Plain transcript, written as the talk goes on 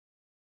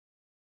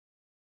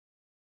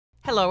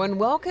Hello and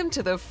welcome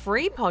to the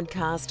free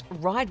podcast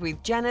Ride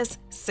with Janice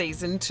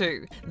Season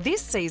 2. This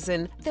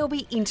season, there'll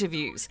be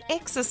interviews,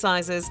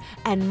 exercises,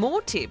 and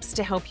more tips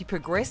to help you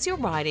progress your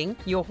riding,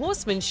 your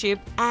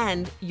horsemanship,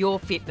 and your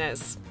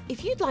fitness.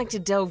 If you'd like to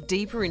delve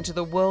deeper into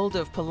the world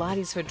of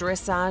Pilates for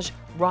dressage,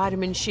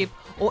 ridermanship,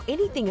 or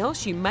anything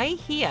else you may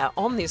hear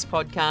on this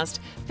podcast,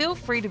 feel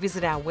free to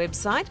visit our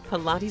website,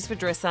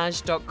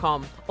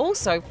 pilatesfordressage.com.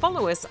 Also,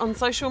 follow us on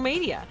social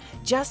media.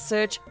 Just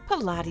search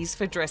Pilates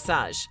for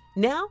Dressage.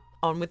 Now,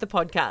 on with the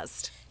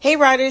podcast. Hey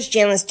riders,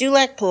 Janice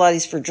Dulac,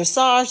 Pilates for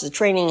Dressage, the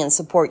training and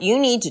support you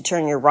need to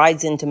turn your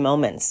rides into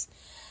moments.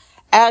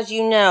 As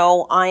you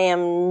know, I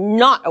am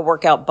not a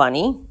workout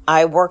bunny.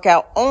 I work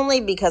out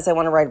only because I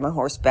want to ride my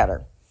horse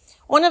better.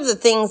 One of the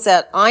things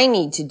that I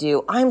need to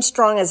do, I'm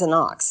strong as an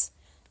ox.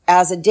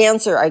 As a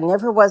dancer, I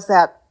never was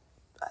that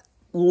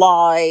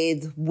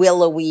lithe,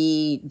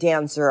 willowy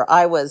dancer.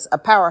 I was a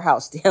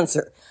powerhouse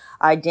dancer.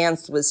 I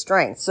danced with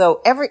strength.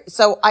 So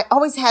I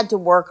always had to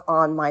work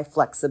on my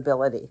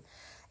flexibility.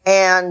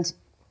 And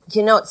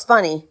you know, it's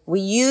funny.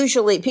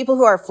 People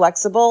who are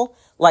flexible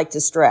like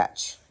to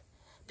stretch.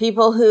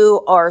 People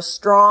who are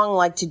strong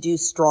like to do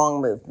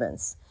strong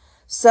movements.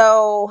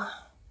 So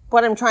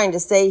what I'm trying to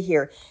say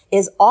here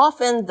is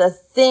often the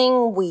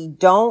thing we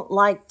don't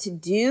like to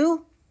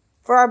do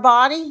for our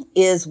body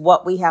is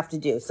what we have to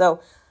do. So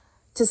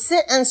to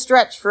sit and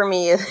stretch for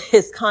me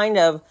is kind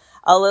of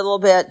a little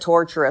bit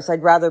torturous.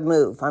 I'd rather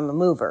move. I'm a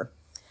mover.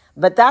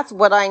 But that's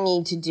what I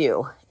need to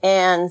do.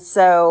 And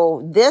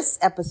so this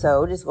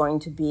episode is going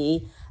to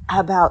be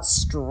about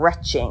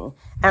stretching.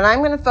 And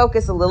I'm going to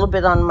focus a little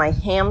bit on my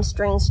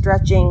hamstring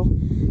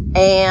stretching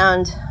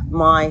and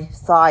my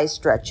thigh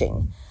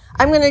stretching.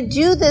 I'm going to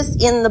do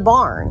this in the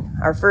barn.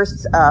 Our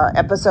first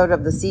episode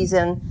of the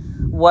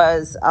season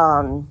was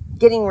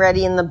getting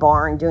ready in the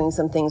barn, doing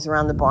some things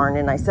around the barn.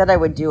 And I said I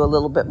would do a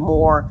little bit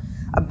more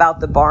about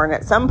the barn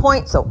at some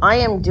point. So I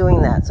am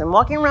doing that. So I'm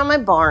walking around my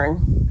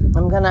barn.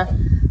 I'm going to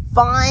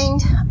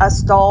find a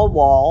stall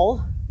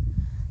wall,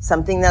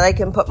 something that I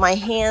can put my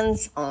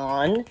hands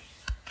on.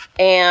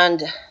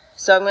 And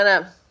so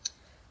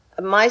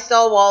my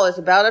stall wall is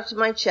about up to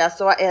my chest,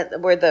 so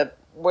where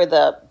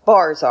the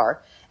bars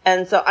are.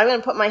 And so I'm going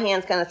to put my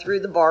hands kind of through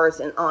the bars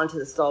and onto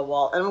the stall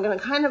wall. And I'm going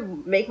to kind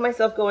of make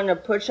myself go into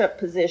push-up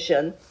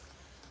position.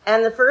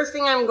 And the first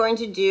thing I'm going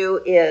to do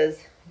is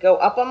go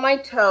up on my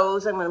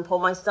toes. I'm going to pull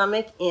my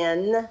stomach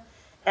in.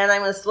 And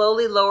I'm going to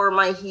slowly lower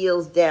my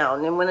heels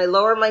down. And when I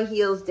lower my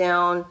heels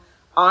down,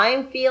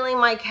 I'm feeling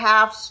my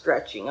calves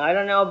stretching. I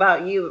don't know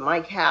about you, but my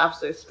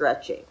calves are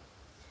stretching.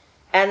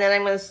 And then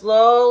I'm going to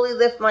slowly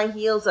lift my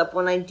heels up.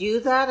 When I do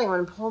that, I'm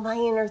going to pull my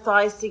inner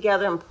thighs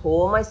together and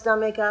pull my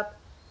stomach up.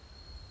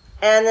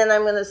 And then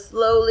I'm going to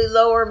slowly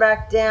lower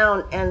back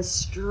down and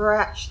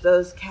stretch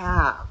those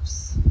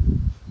calves.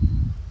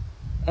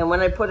 And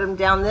when I put them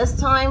down this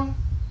time,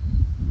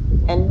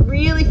 and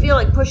really feel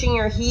like pushing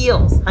your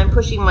heels, I'm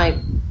pushing my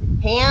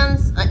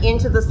hands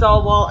into the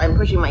stall wall. I'm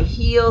pushing my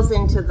heels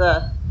into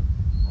the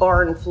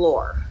barn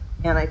floor.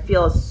 And I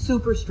feel a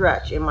super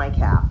stretch in my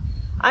calf.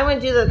 I'm going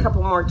to do that a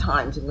couple more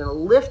times. I'm going to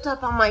lift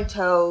up on my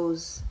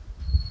toes.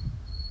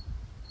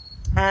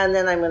 And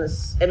then I'm going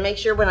to make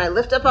sure when I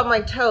lift up on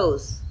my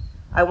toes,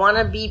 I want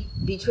to be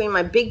between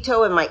my big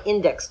toe and my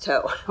index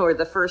toe, or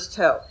the first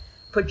toe.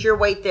 Put your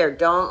weight there.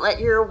 Don't let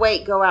your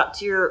weight go out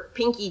to your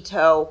pinky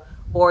toe,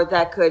 or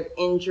that could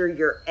injure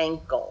your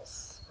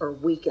ankles or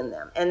weaken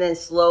them. And then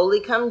slowly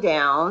come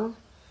down.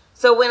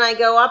 So when I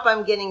go up,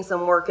 I'm getting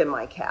some work in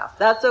my calf.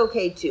 That's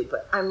okay too,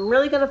 but I'm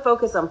really going to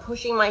focus on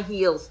pushing my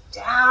heels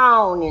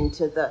down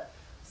into the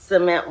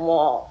cement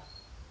wall.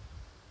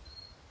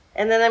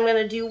 And then I'm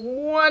going to do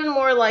one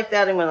more like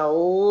that. I'm going to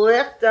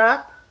lift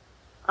up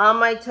on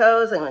my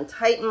toes. I'm going to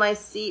tighten my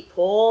seat,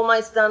 pull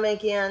my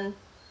stomach in,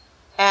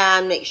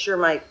 and make sure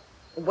my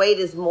weight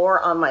is more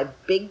on my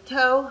big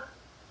toe.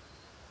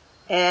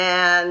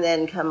 And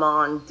then come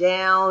on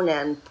down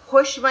and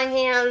push my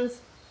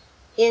hands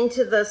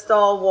into the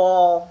stall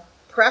wall.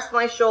 Press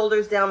my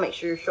shoulders down. Make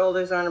sure your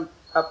shoulders aren't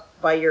up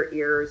by your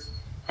ears.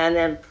 And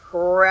then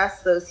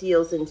press those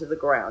heels into the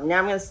ground. Now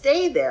I'm going to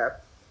stay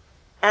there.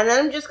 And then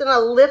I'm just going to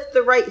lift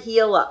the right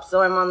heel up.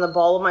 So I'm on the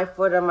ball of my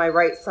foot on my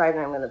right side.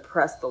 And I'm going to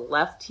press the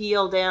left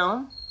heel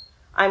down.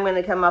 I'm going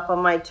to come up on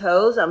my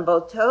toes, on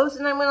both toes.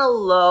 And I'm going to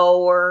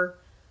lower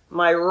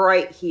my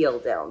right heel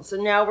down. So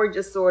now we're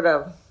just sort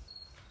of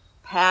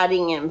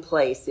padding in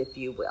place, if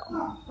you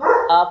will.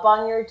 Up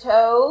on your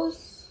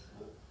toes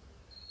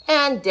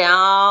and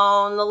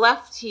down the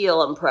left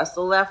heel and press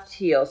the left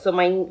heel. So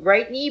my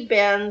right knee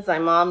bends.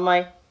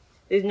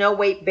 There's no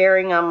weight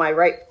bearing on my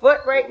right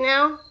foot right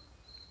now.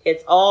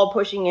 It's all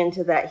pushing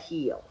into that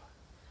heel.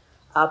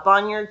 Up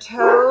on your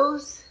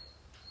toes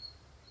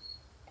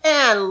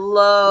and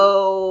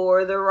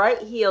lower the right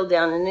heel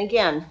down. And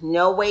again,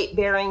 no weight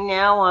bearing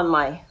now on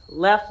my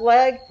left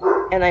leg.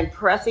 And I'm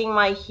pressing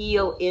my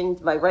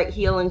right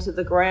heel into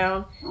the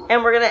ground.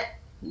 And we're going to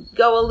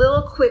go a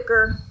little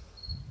quicker,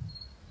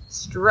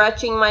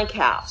 stretching my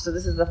calf. So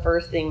this is the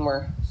first thing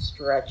we're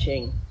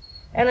stretching.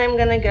 And I'm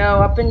going to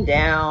go up and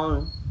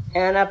down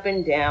and up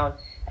and down.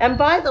 And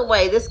by the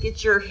way, this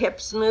gets your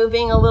hips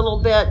moving a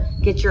little bit,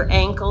 get your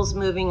ankles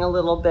moving a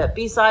little bit,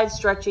 besides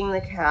stretching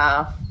the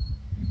calf.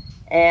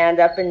 And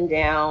up and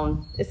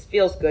down. This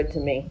feels good to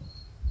me.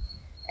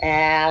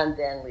 And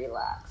then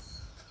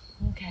relax.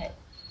 Okay.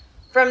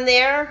 From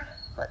there,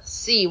 let's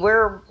see,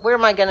 where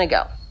am I going to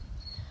go?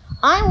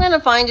 I'm going to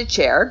find a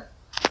chair,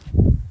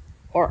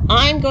 or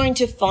I'm going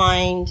to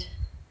find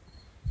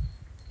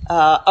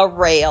a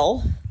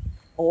rail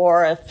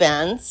or a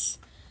fence.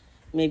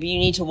 Maybe you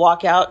need to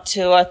walk out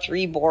to a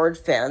 3-board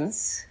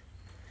fence.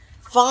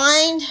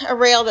 Find a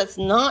rail that's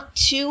not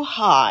too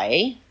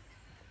high,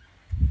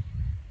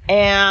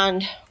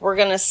 and we're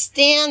going to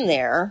stand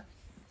there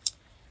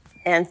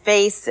and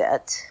face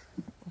it.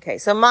 Okay,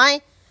 so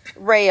my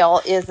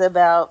rail is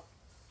about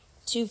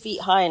 2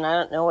 feet high, and I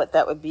don't know what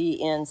that would be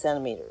in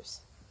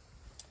centimeters.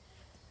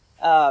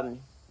 And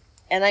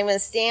I'm going to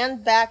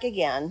stand back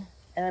again,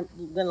 and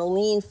I'm going to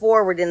lean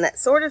forward in that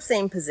sort of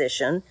same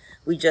position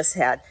we just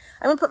had.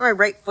 I'm going to put my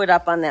right foot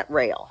up on that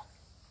rail.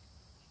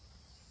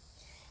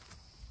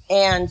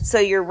 And so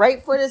your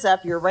right foot is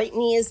up, your right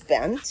knee is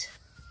bent,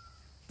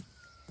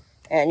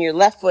 and your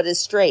left foot is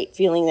straight,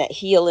 feeling that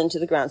heel into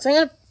the ground. So I'm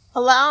going to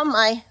allow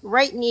my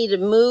right knee to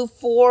move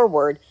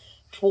forward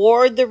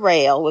toward the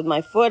rail with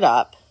my foot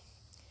up.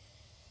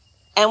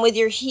 And with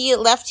your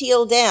left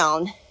heel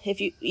down,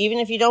 even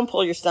if you don't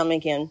pull your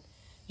stomach in,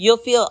 you'll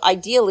feel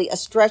ideally a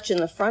stretch in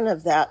the front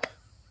of that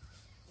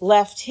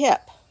left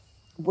hip,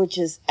 which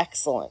is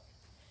excellent.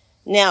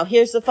 Now,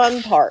 here's the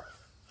fun part.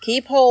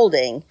 Keep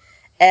holding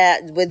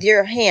with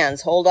your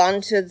hands. Hold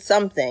on to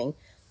something.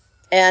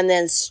 And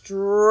then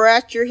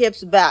stretch your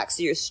hips back.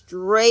 So you're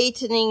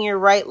straightening your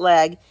right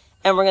leg.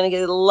 And we're going to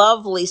get a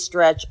lovely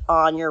stretch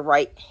on your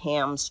right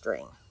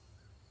hamstring.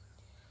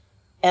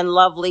 And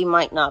lovely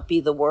might not be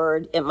the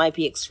word. It might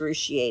be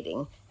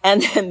excruciating.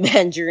 And then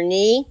bend your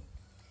knee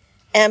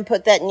and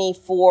put that knee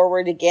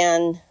forward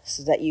again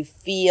so that you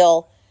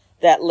feel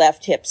that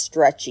left hip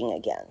stretching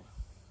again.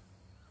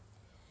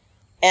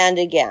 And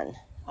again,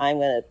 I'm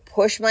going to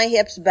push my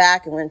hips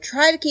back. I'm going to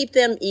try to keep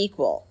them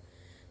equal.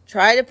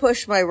 Try to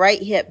push my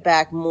right hip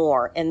back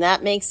more, and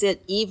that makes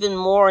it even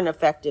more an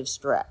effective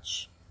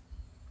stretch.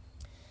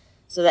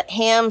 So that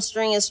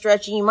hamstring is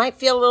stretching. You might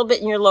feel a little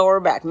bit in your lower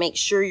back. Make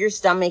sure your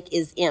stomach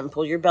is in.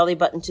 Pull your belly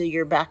button to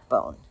your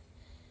backbone.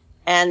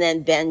 And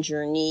then bend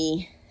your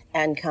knee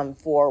and come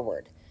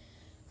forward.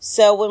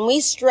 So when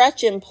we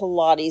stretch in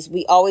Pilates,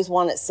 we always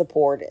want it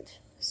supported.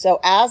 So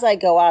as I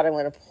go out, I'm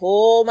going to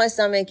pull my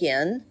stomach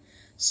in,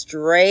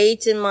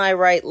 straighten my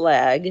right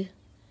leg,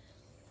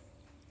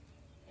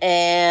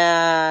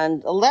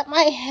 and let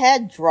my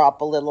head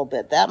drop a little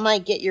bit. That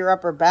might get your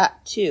upper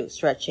back too,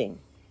 stretching.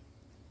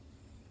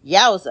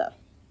 Yowza.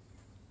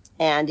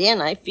 And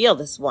in, I feel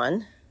this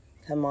one.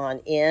 Come on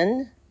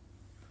in.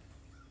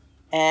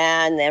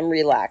 And then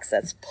relax.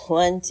 That's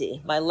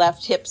plenty. My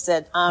left hip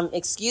said,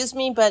 excuse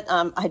me, but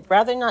I'd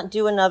rather not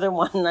do another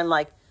one. And I'm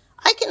like,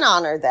 I can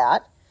honor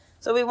that.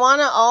 So we want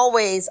to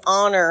always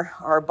honor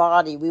our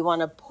body. We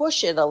want to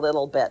push it a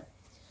little bit,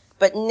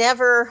 but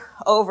never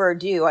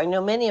overdo. I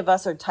know many of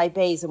us are type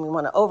A's and we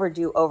want to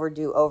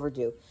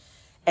overdo,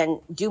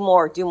 and do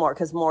more,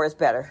 because more is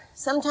better.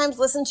 Sometimes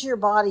listen to your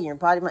body. Your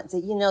body might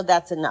say,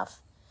 that's enough.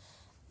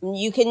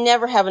 You can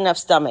never have enough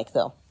stomach,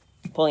 though,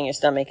 pulling your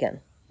stomach in.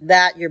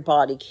 That your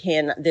body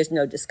there's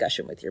no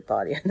discussion with your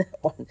body on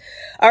that one.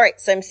 All right,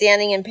 so I'm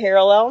standing in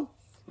parallel.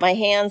 My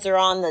hands are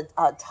on the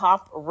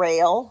top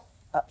rail,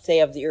 say,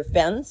 of your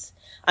fence.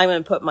 I'm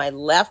going to put my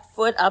left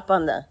foot up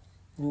on the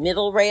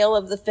middle rail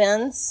of the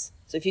fence.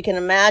 So if you can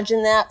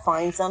imagine that,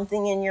 find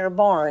something in your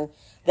barn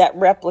that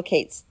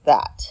replicates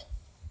that.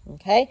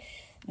 Okay?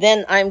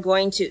 Then I'm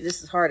going to,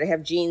 this is hard, I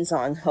have jeans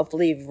on,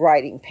 hopefully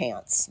riding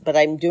pants, but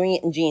I'm doing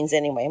it in jeans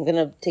anyway. I'm going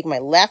to take my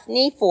left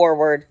knee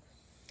forward,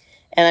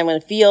 and I'm going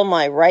to feel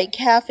my right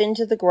calf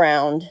into the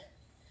ground.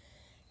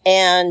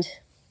 And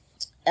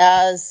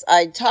as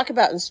I talk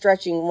about in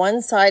stretching,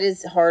 one side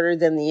is harder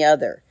than the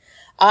other.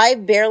 I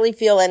barely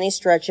feel any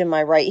stretch in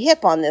my right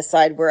hip on this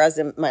side, whereas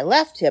in my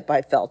left hip,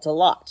 I felt a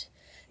lot.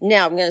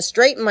 Now, I'm going to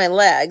straighten my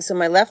leg. So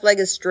my left leg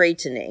is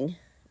straightening.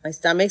 My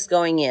stomach's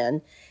going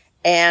in.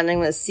 And I'm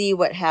going to see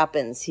what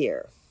happens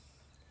here.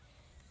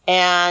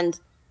 And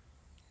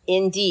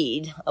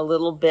indeed, a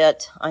little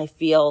bit, I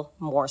feel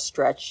more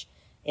stretch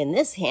in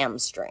this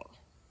hamstring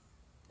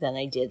than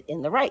I did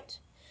in the right.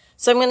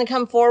 So I'm going to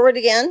come forward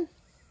again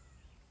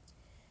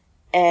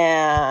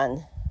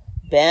and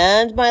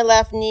bend my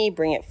left knee,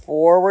 bring it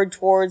forward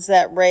towards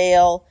that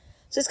rail.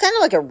 So it's kind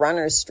of like a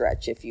runner's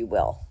stretch, if you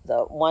will. The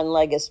one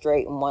leg is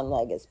straight and one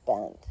leg is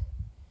bent.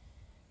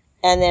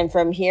 And then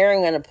from here,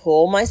 I'm going to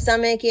pull my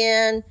stomach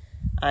in.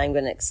 I'm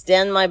going to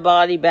extend my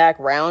body back,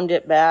 round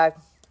it back,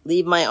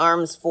 leave my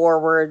arms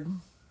forward,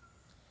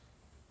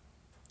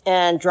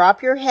 and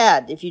drop your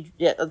head.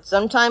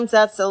 Sometimes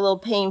that's a little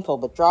painful,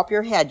 but drop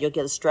your head. You'll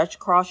get a stretch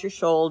across your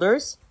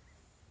shoulders.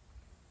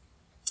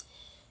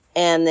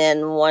 And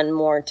then one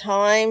more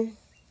time,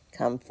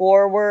 come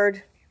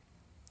forward.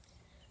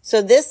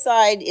 So this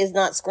side is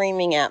not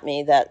screaming at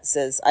me that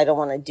says I don't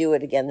want to do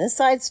it again. This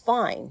side's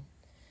fine.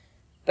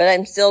 But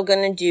I'm still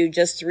going to do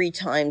just 3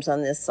 times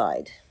on this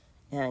side.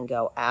 And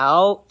go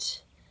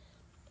out.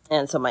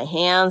 And so my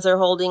hands are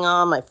holding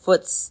on. My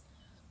foot's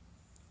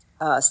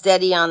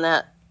steady on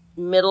that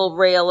middle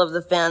rail of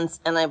the fence.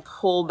 And I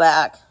pull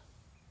back.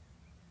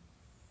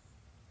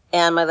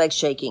 And my leg's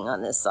shaking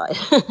on this side.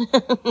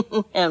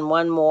 And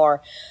one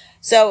more.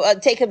 So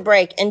take a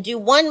break and do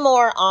one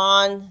more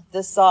on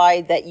the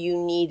side that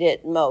you need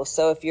it most.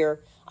 So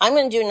I'm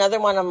going to do another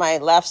one on my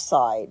left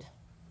side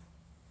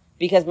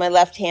because my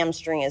left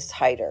hamstring is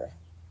tighter.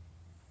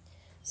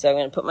 So I'm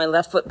going to put my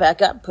left foot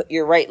back up, put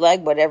your right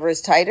leg, whatever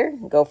is tighter,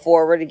 go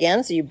forward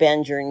again. So you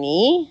bend your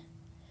knee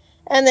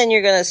and then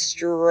you're going to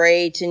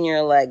straighten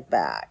your leg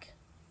back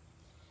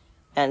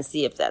and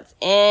see if that's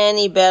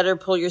any better.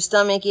 Pull your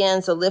stomach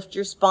in. So lift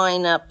your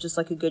spine up just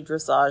like a good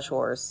dressage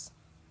horse.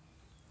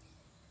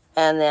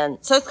 And then,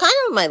 so it's kind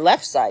of my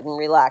left side and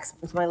relax.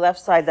 It's my left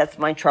side, that's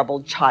my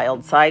troubled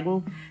child side.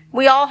 And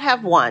we all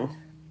have one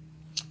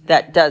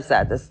that does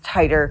that, that's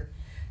tighter.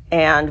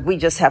 And we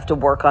just have to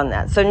work on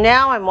that. So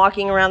now I'm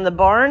walking around the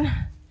barn.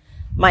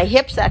 My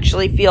hips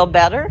actually feel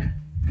better.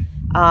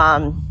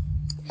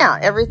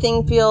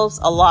 Everything feels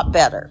a lot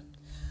better.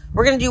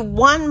 We're going to do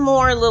one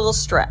more little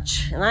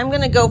stretch. And I'm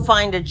going to go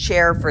find a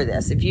chair for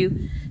this. If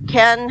you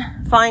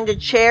can find a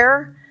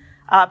chair,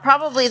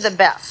 probably the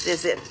best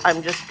is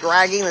I'm just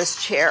dragging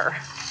this chair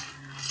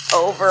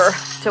over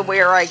to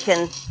where I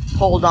can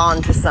hold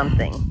on to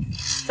something.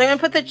 So I'm going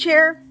to put the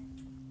chair,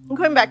 I'm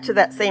going back to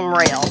that same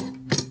rail.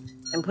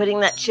 I'm putting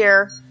that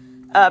chair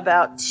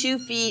about 2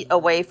 feet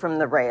away from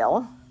the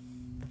rail.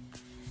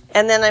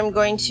 And then I'm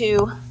going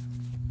to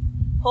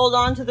hold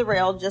on to the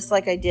rail just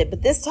like I did.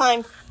 But this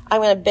time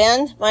I'm going to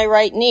bend my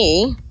right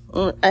knee.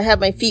 I have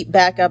my feet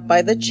back up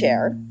by the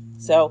chair.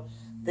 So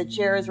the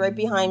chair is right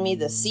behind me,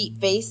 the seat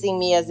facing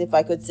me as if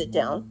I could sit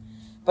down,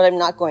 but I'm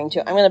not going to.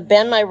 I'm going to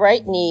bend my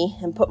right knee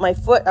and put my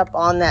foot up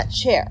on that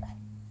chair.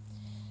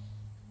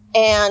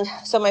 And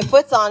so my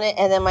foot's on it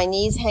and then my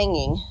knee's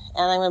hanging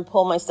and I'm going to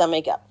pull my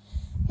stomach up.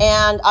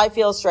 And I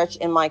feel a stretch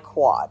in my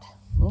quad.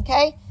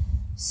 Okay?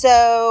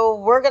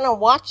 So we're going to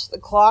watch the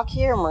clock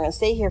here and we're going to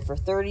stay here for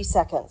 30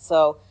 seconds.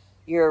 So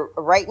your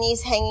right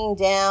knee's hanging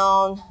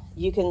down.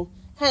 You can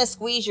kind of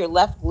squeeze your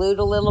left glute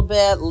a little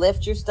bit,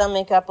 lift your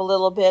stomach up a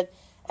little bit,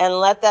 and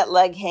let that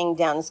leg hang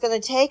down. It's going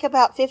to take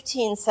about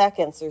 15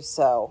 seconds or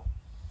so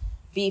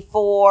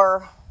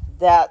before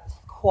that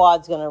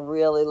quad's going to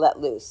really let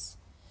loose.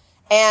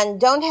 And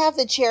don't have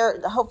the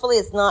chair, hopefully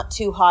it's not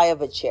too high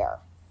of a chair,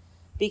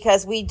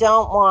 because we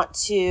don't want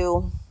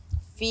to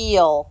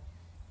feel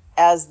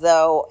as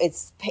though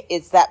it's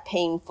that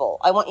painful.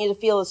 I want you to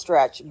feel a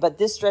stretch, but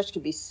this stretch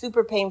could be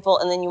super painful,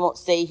 and then you won't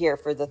stay here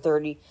for the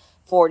 30,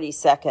 40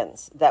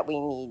 seconds that we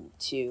need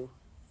to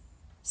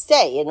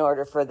stay in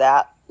order for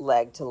that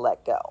leg to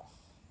let go.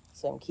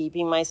 So I'm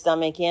keeping my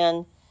stomach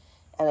in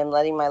and I'm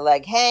letting my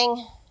leg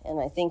hang, and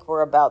I think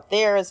we're about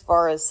there as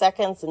far as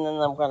seconds, and then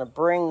I'm going to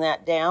bring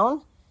that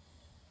down.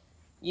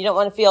 You don't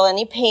want to feel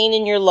any pain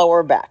in your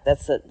lower back.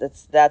 That's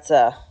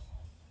a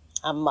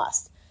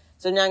must.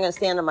 So now I'm going to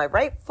stand on my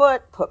right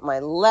foot, put my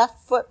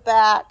left foot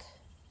back,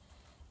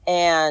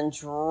 and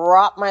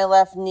drop my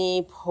left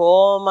knee,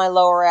 pull my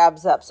lower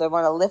abs up. So I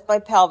want to lift my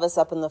pelvis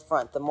up in the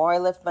front. The more I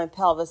lift my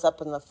pelvis up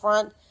in the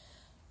front,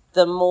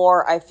 the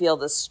more I feel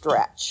the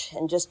stretch.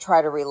 And just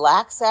try to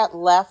relax that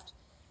left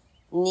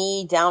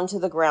knee down to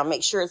the ground.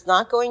 Make sure it's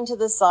not going to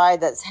the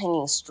side, that's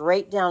hanging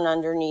straight down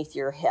underneath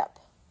your hip.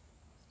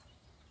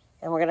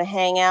 And we're going to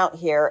hang out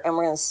here and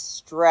we're going to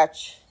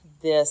stretch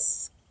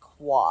this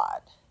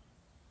quad.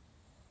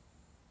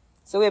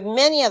 So we have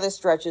many other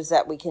stretches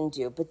that we can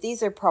do, but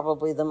these are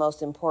probably the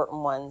most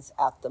important ones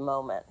at the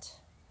moment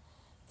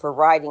for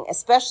riding,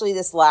 especially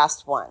this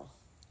last one.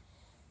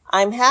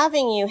 I'm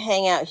having you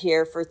hang out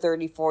here for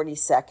 30, 40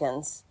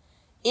 seconds.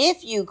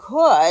 If you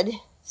could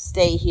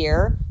stay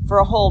here for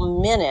a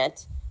whole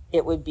minute,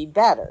 it would be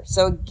better.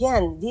 So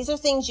again, these are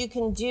things you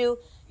can do.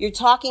 You're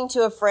talking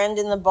to a friend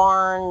in the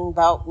barn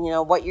about,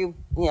 what you've,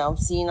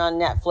 seen on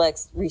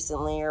Netflix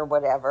recently or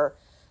whatever,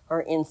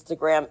 or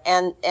Instagram,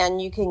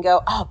 and you can go,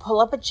 pull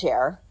up a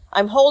chair.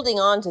 I'm holding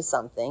on to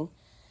something,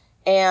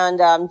 and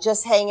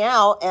just hang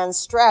out and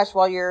stretch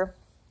while you're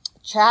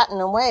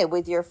chatting away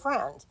with your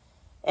friend.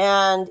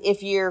 And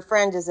if your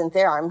friend isn't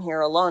there, I'm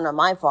here alone on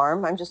my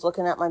farm. I'm just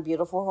looking at my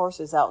beautiful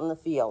horses out in the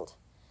field.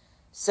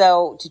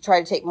 So to try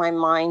to take my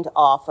mind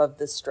off of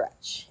the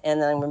stretch,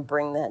 and then I'm going to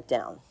bring that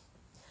down.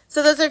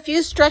 So those are a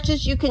few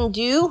stretches you can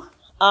do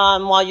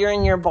while you're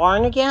in your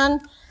barn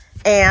again,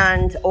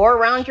 or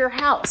around your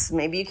house.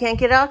 Maybe you can't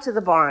get out to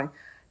the barn.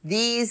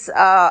 These,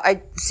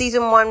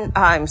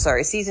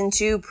 season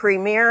 2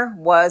 premiere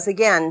was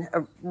again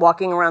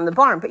walking around the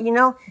barn, but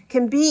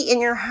can be in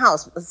your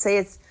house. Let's say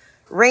it's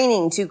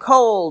raining, too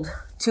cold,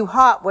 too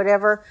hot,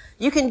 whatever.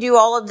 You can do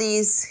all of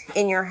these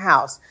in your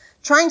house,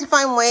 trying to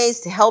find ways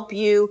to help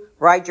you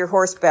ride your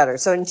horse better.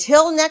 So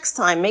until next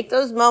time, make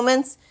those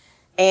moments,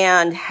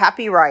 and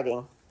happy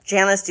riding.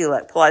 Janice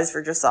Dulac, Pilates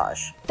for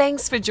Dressage.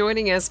 Thanks for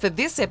joining us for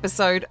this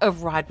episode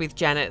of Ride with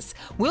Janice.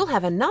 We'll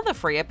have another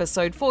free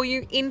episode for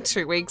you in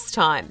 2 weeks'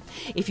 time.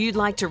 If you'd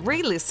like to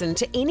re-listen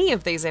to any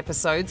of these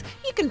episodes,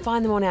 you can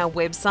find them on our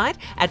website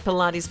at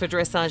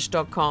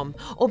pilatesfordressage.com,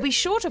 or be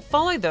sure to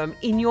follow them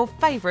in your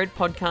favourite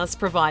podcast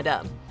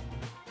provider.